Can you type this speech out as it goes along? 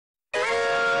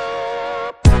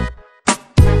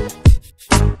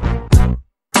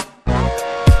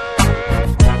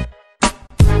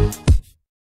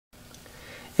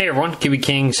Hey everyone,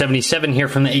 KiwiKing77 here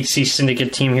from the ACS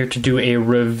Syndicate team here to do a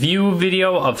review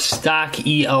video of stock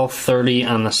EL30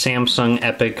 on the Samsung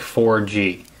Epic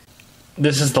 4G.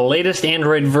 This is the latest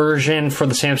Android version for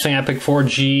the Samsung Epic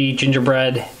 4G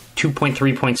Gingerbread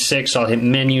 2.3.6. I'll hit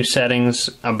menu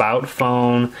settings, about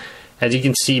phone. As you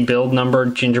can see, build number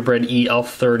Gingerbread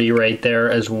EL30 right there,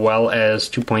 as well as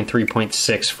 2.3.6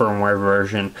 firmware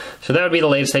version. So that would be the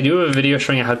latest. I do have a video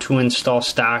showing you how to install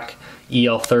stock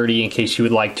EL30 in case you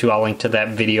would like to. I'll link to that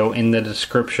video in the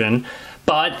description.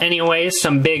 But anyways,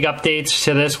 some big updates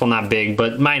to this. Well, not big,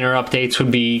 but minor updates would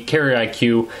be Carrier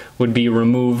IQ would be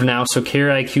removed now. So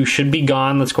Carrier IQ should be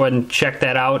gone. Let's go ahead and check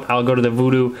that out. I'll go to the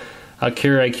Voodoo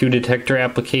Carrier IQ detector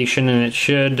application, and it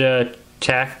should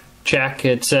check.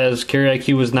 It says Carrier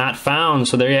IQ was not found.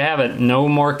 So there you have it. No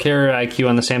more Carrier IQ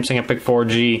on the Samsung Epic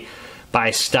 4G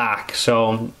by stock.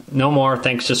 So no more,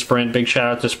 thanks to Sprint. Big shout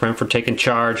out to Sprint for taking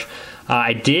charge.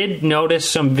 I did notice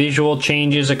some visual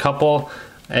changes, a couple.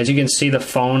 As you can see, the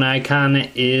phone icon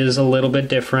is a little bit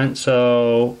different.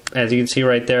 So as you can see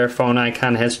right there, phone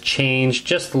icon has changed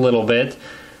just a little bit.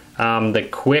 The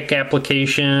quick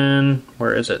application,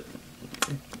 where is it?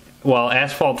 Well,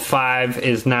 Asphalt 5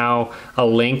 is now a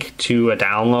link to a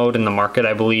download in the market,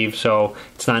 I believe. So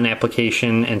it's not an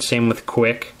application, and same with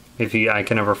Quick. I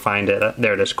can never find it.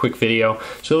 There it is, Quick Video.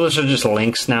 So those are just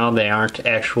links now. They aren't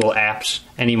actual apps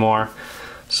anymore.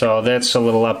 So that's a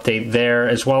little update there,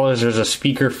 as well as there's a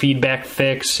speaker feedback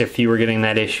fix. If you were getting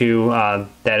that issue,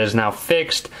 that is now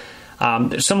fixed.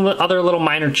 There's some other little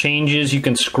minor changes. You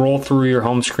can scroll through your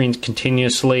home screens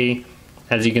continuously.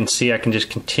 As you can see, I can just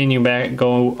continue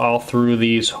go all through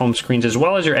these home screens, as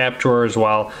well as your app drawer as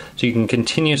well. So you can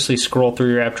continuously scroll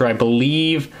through your app drawer. I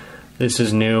believe this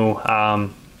is new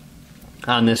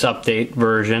on this update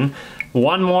version.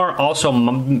 One more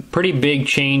also pretty big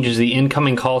change is the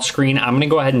incoming call screen. I'm going to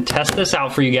go ahead and test this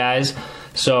out for you guys.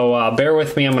 So bear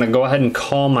with me. I'm going to go ahead and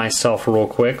call myself real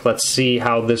quick. Let's see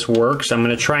how this works. I'm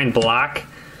going to try and block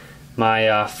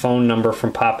my phone number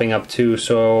from popping up too.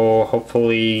 So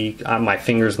hopefully my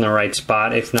finger's in the right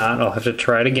spot. If not, I'll have to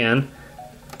try it again.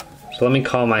 So let me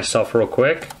call myself real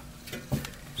quick.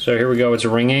 So here we go. It's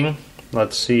ringing.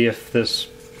 Let's see if this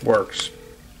works.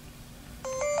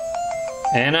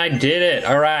 And I did it.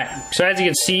 All right. So as you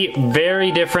can see,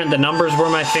 very different. The number's where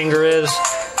my finger is.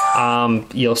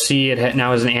 You'll see it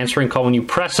now as an answering call. When you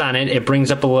press on it, it brings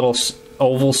up a little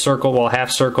oval circle, well,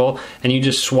 half circle, and you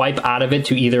just swipe out of it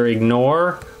to either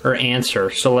ignore or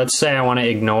answer. So let's say I want to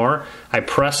ignore. I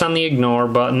press on the ignore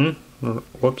button.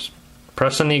 Whoops.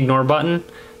 Press on the ignore button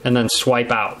and then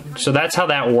swipe out. So that's how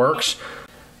that works.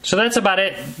 So that's about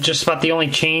it. Just about the only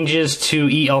changes to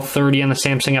EL30 on the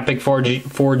Samsung Epic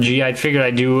 4G. I figured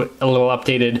I'd do a little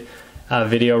updated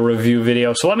review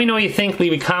video. So let me know what you think.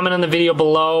 Leave a comment on the video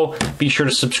below. Be sure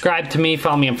to subscribe to me.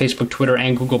 Follow me on Facebook, Twitter,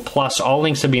 and Google+. All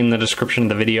links will be in the description of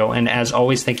the video. And as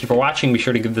always, thank you for watching. Be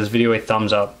sure to give this video a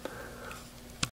thumbs up.